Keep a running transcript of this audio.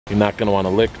You're not gonna wanna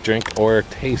lick, drink, or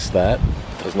taste that.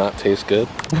 Does not taste good.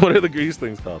 What are the grease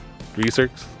things called? Greasers?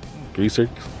 Greasers?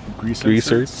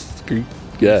 Greasers?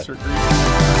 Yeah.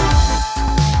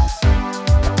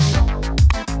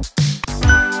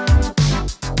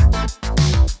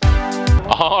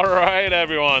 All right,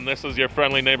 everyone, this is your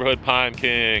friendly neighborhood pond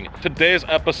king. Today's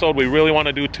episode, we really want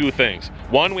to do two things.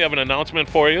 One, we have an announcement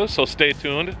for you, so stay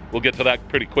tuned. We'll get to that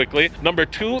pretty quickly. Number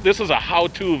two, this is a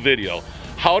how-to video.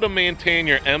 How to maintain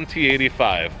your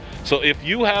MT85. So if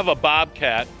you have a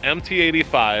BOBCAT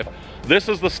MT85, this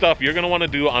is the stuff you're going to want to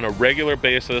do on a regular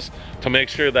basis to make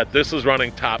sure that this is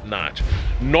running top notch.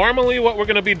 Normally what we're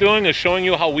going to be doing is showing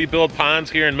you how we build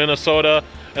ponds here in Minnesota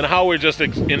and how we're just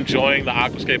enjoying the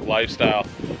Aquascape lifestyle.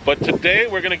 But today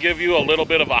we're gonna give you a little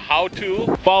bit of a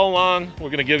how-to. Follow along, we're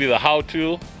gonna give you the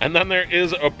how-to, and then there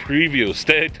is a preview.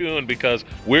 Stay tuned because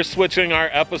we're switching our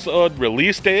episode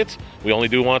release dates. We only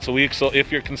do once a week, so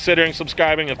if you're considering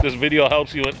subscribing, if this video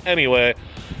helps you in any way,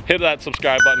 hit that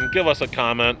subscribe button, give us a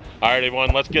comment. All right, everyone,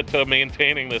 let's get to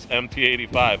maintaining this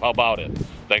MT85. How about it?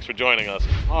 Thanks for joining us.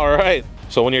 All right,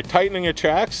 so when you're tightening your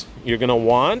tracks, you're gonna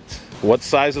want, what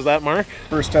size is that, Mark?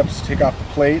 First step is to take off the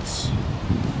plates.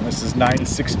 This is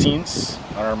 9/16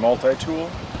 on our multi-tool.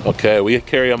 Okay, we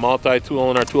carry a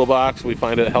multi-tool in our toolbox. We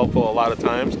find it helpful a lot of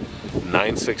times.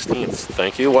 9/16.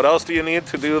 Thank you. What else do you need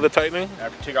to do the tightening?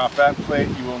 After you take off that plate,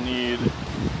 you will need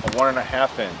a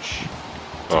 1.5 inch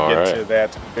to All get right. to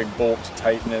that big bolt to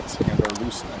tighten it and or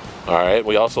loosen it. All right,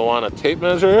 we also want a tape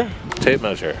measure. Tape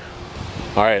measure.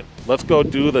 All right, let's go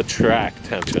do the track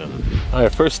tension. All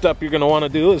right, first step you're gonna wanna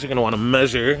do is you're gonna wanna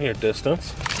measure your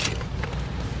distance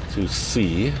to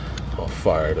see how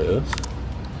far it is.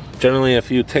 Generally, if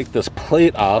you take this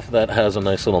plate off, that has a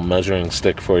nice little measuring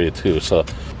stick for you too. So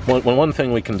one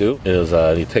thing we can do is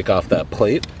you take off that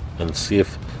plate and see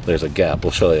if there's a gap.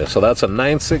 We'll show you. So that's a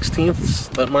 9/16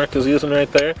 that Mark is using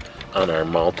right there on our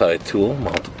multi-tool,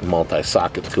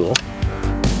 multi-socket tool.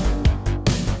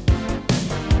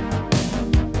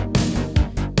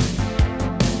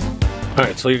 All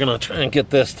right, so you're gonna try and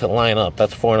get this to line up.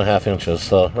 That's 4.5 inches.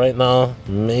 So right now,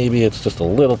 maybe it's just a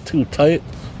little too tight,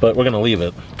 but we're gonna leave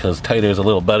it because tighter is a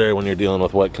little better when you're dealing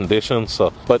with wet conditions.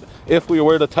 So, but if we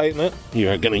were to tighten it,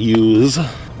 you're gonna use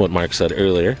what Mark said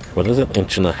earlier. What is it?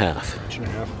 1.5 inches.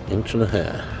 1.5 inches. 1.5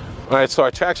 inches. All right, so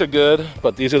our tracks are good,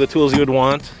 but these are the tools you would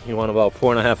want. You want about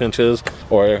 4.5 inches,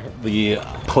 or the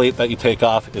plate that you take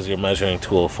off is your measuring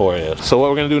tool for you. So what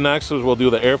we're gonna do next is we'll do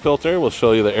the air filter. We'll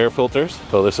show you the air filters.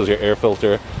 So this is your air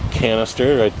filter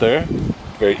canister right there.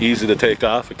 Very easy to take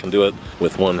off. You can do it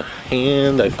with one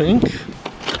hand, I think.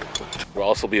 We'll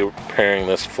also be repairing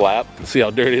this flap. See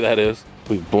how dirty that is?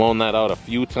 We've blown that out a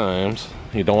few times.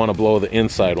 You don't want to blow the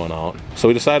inside one out. So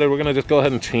we decided we're gonna just go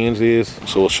ahead and change these.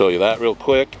 So we'll show you that real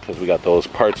quick because we got those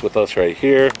parts with us right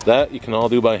here. That you can all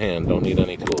do by hand, don't need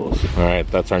any tools. All right,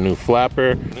 that's our new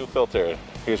flapper, new filter.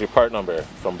 Here's your part number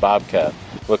from BOBCAT.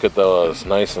 Look at those,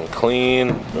 nice and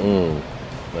clean.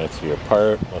 That's your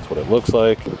part, that's what it looks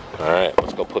like. All right,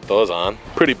 let's go put those on.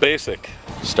 Pretty basic.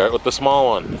 Start with the small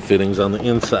one. Fittings on the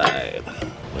inside.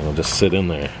 And it'll just sit in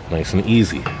there, nice and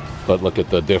easy. But look at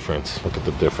the difference. Look at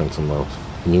the difference in those.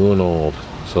 New and old.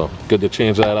 So good to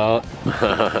change that out.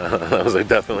 Those are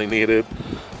definitely needed.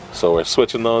 So we're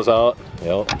switching those out.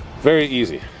 Yep. Very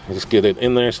easy. You just get it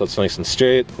in there so it's nice and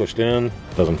straight, pushed in,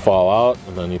 doesn't fall out,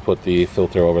 and then you put the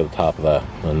filter over the top of that.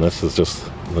 And this is just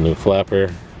the new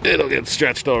flapper. It'll get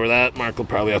stretched over that. Mark will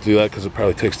probably have to do that because it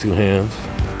probably takes 2 hands.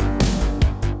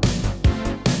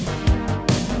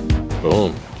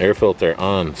 Boom, air filter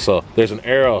on. So there's an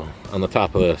arrow on the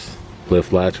top of this.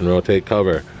 Lift, latch, and rotate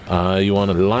cover. You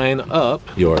want to line up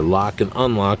your lock and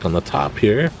unlock on the top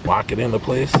here. Lock it into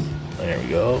place. There we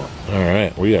go. All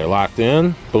right, we are locked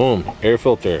in. Boom, air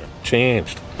filter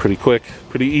changed. Pretty quick,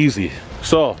 pretty easy.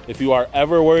 So if you are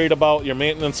ever worried about your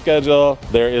maintenance schedule,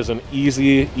 there is an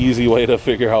easy way to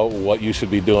figure out what you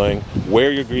should be doing,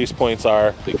 where your grease points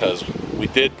are, because we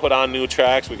did put on new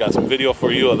tracks. We got some video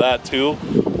for you of that too,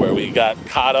 where we got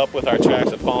caught up with our tracks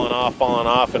that fallen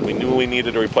off, and we knew we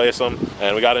needed to replace them.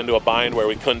 And we got into a bind where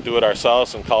we couldn't do it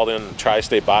ourselves and called in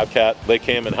Tri-State BOBCAT. They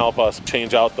came and helped us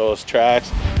change out those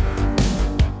tracks.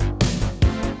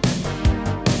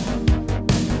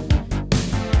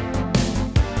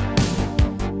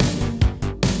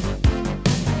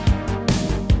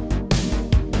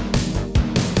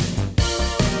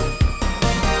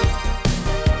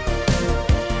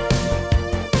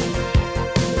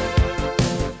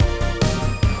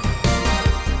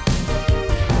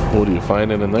 What are you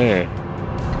finding in there?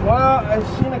 Well, I've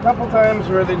seen a couple times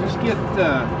where they just get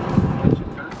a bunch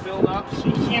of dirt build up, so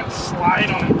you can't slide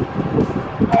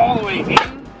them all the way in.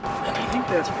 And I think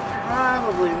that's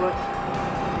probably what's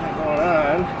going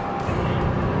on.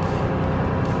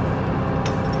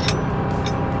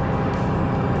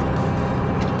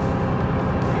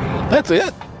 That's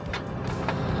it.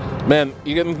 Man,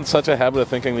 you get in such a habit of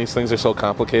thinking these things are so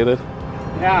complicated.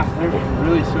 Yeah, they're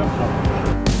really simple.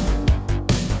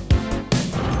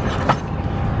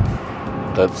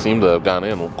 That seemed to have gone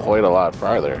in quite a lot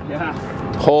farther. Yeah.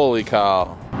 Holy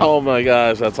cow. Oh my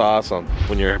gosh, that's awesome.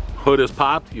 When your hood is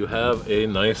popped, you have a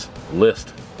nice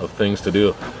list of things to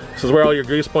do. This is where all your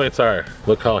grease points are.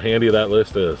 Look how handy that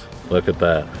list is. Look at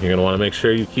that. You're gonna wanna make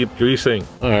sure you keep greasing.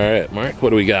 All right, Mark,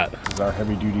 what do we got? This is our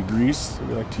heavy duty grease that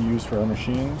we like to use for our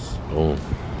machines. Boom.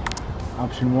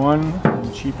 Option one,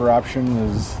 the cheaper option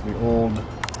is the old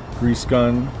grease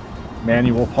gun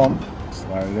manual pump.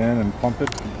 Slide it in and pump it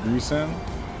to get the grease in.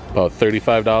 About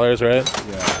 $35, right?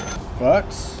 Yeah. But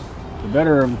the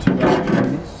better of the two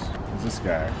options is this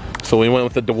guy. So we went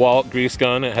with the DeWalt grease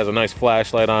gun. It has a nice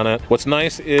flashlight on it. What's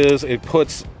nice is it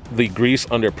puts the grease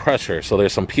under pressure. So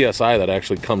there's some PSI that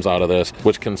actually comes out of this,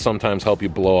 which can sometimes help you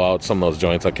blow out some of those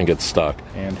joints that can get stuck.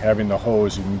 And having the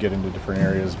hose, you can get into different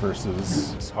areas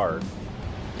versus it's hard.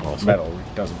 Awesome. Metal,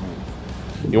 it doesn't move.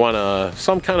 You want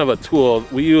some kind of a tool.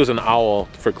 We use an owl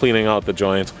for cleaning out the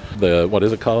joints. What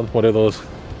is it called? What are those?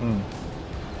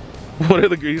 What are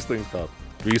the grease things called?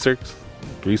 Greasers?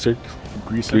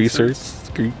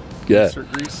 Greasers? Yeah.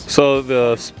 Grease. So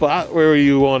the spot where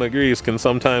you want to grease can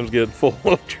sometimes get full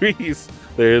of grease.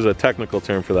 There is a technical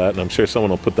term for that, and I'm sure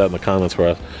someone will put that in the comments for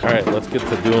us. All right, let's get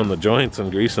to doing the joints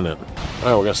and greasing it. All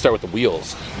right, we're gonna start with the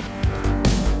wheels.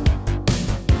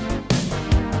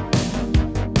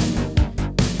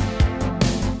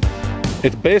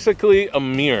 It's basically a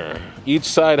mirror. Each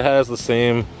side has the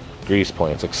same grease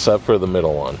points, except for the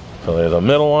middle one. So there's a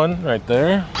middle one right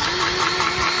there.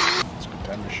 It's a good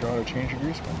time to show how to change your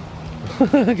grease gun.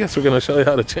 I guess we're gonna show you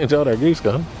how to change out our grease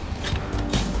gun.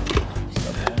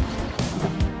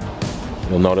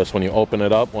 You'll notice when you open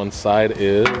it up, one side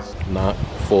is not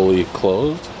fully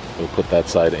closed. We'll put that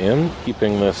side in,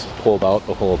 keeping this pulled out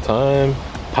the whole time.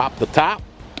 Pop the top.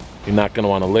 You're not gonna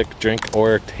wanna lick, drink,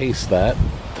 or taste that.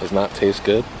 Does not taste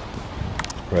good.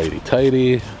 Righty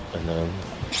tighty, and then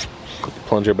put the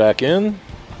plunger back in,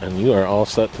 and you are all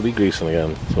set to be greasing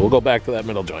again. So we'll go back to that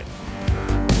middle joint.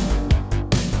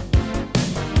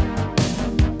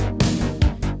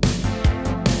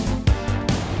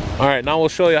 All right, now we'll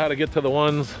show you how to get to the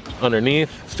ones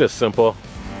underneath. It's just simple.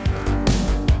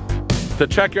 To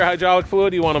check your hydraulic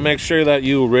fluid, you want to make sure that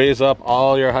you raise up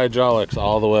all your hydraulics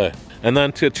all the way. And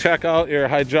then to check out your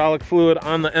hydraulic fluid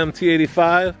on the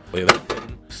MT85,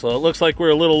 so it looks like we're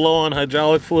a little low on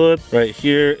hydraulic fluid. Right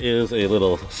here is a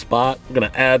little spot. I'm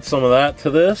gonna add some of that to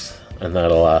this, and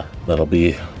that'll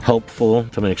be helpful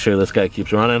to make sure this guy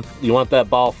keeps running. You want that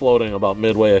ball floating about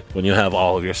midway when you have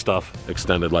all of your stuff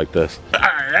extended like this.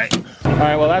 All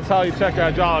right, well, that's how you check your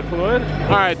hydraulic fluid.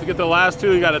 All right, to get the last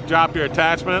two, you gotta drop your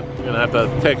attachment. You're gonna have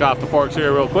to take off the forks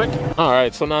here real quick. All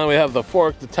right, so now we have the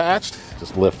fork detached.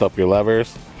 Just lift up your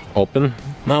levers, open.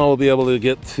 Now we'll be able to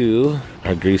get to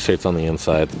our grease shirts on the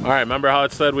inside. All right, remember how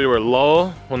it said we were low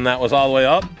when that was all the way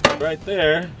up? Right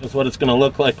there is what it's gonna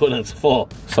look like when it's full.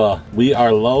 So we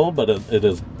are low, but it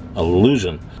is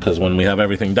illusion, because when we have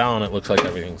everything down, it looks like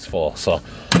everything's full. So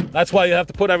that's why you have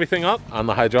to put everything up on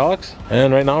the hydraulics.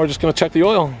 And right now we're just gonna check the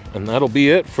oil, and that'll be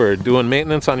it for doing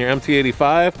maintenance on your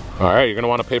MT85. All right, you're gonna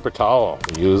want a paper towel.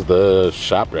 Use the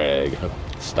shop rag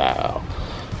style.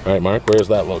 All right, Mark, where's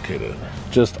that located?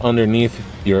 Just underneath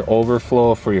your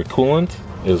overflow for your coolant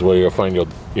is where you'll find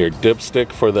your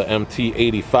dipstick for the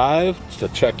MT85 to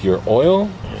check your oil.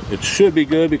 It should be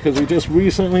good because we just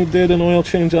recently did an oil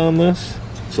change on this.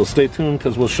 So stay tuned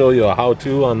because we'll show you a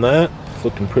how-to on that. It's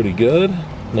looking pretty good,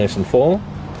 nice and full,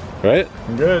 right?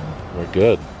 I'm good. We're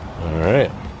good, all right.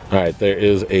 All right, there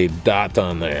is a dot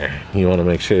on there. You wanna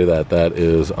make sure that that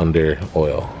is under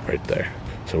oil right there.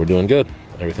 So we're doing good.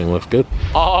 Everything looks good.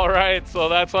 All right, so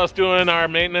that's us doing our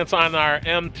maintenance on our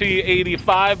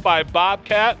MT85 by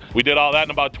BOBCAT. We did all that in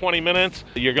about 20 minutes.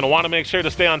 You're gonna wanna make sure to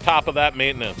stay on top of that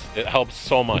maintenance. It helps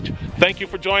so much. Thank you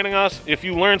for joining us. If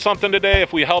you learned something today,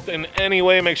 if we helped in any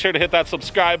way, make sure to hit that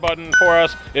subscribe button for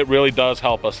us. It really does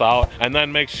help us out. And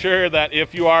then make sure that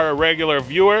if you are a regular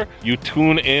viewer, you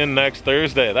tune in next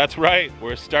Thursday. That's right,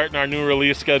 we're starting our new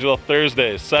release schedule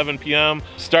Thursday, 7 p.m.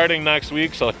 starting next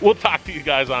week. So we'll talk to you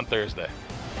guys on Thursday.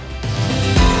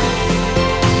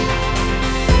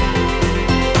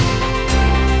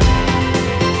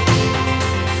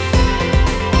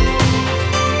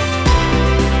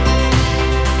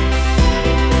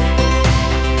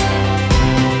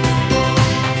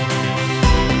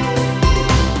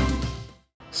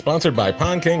 Sponsored by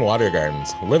Pond King Water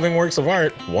Gardens. Living works of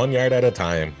art, 1 yard at a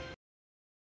time.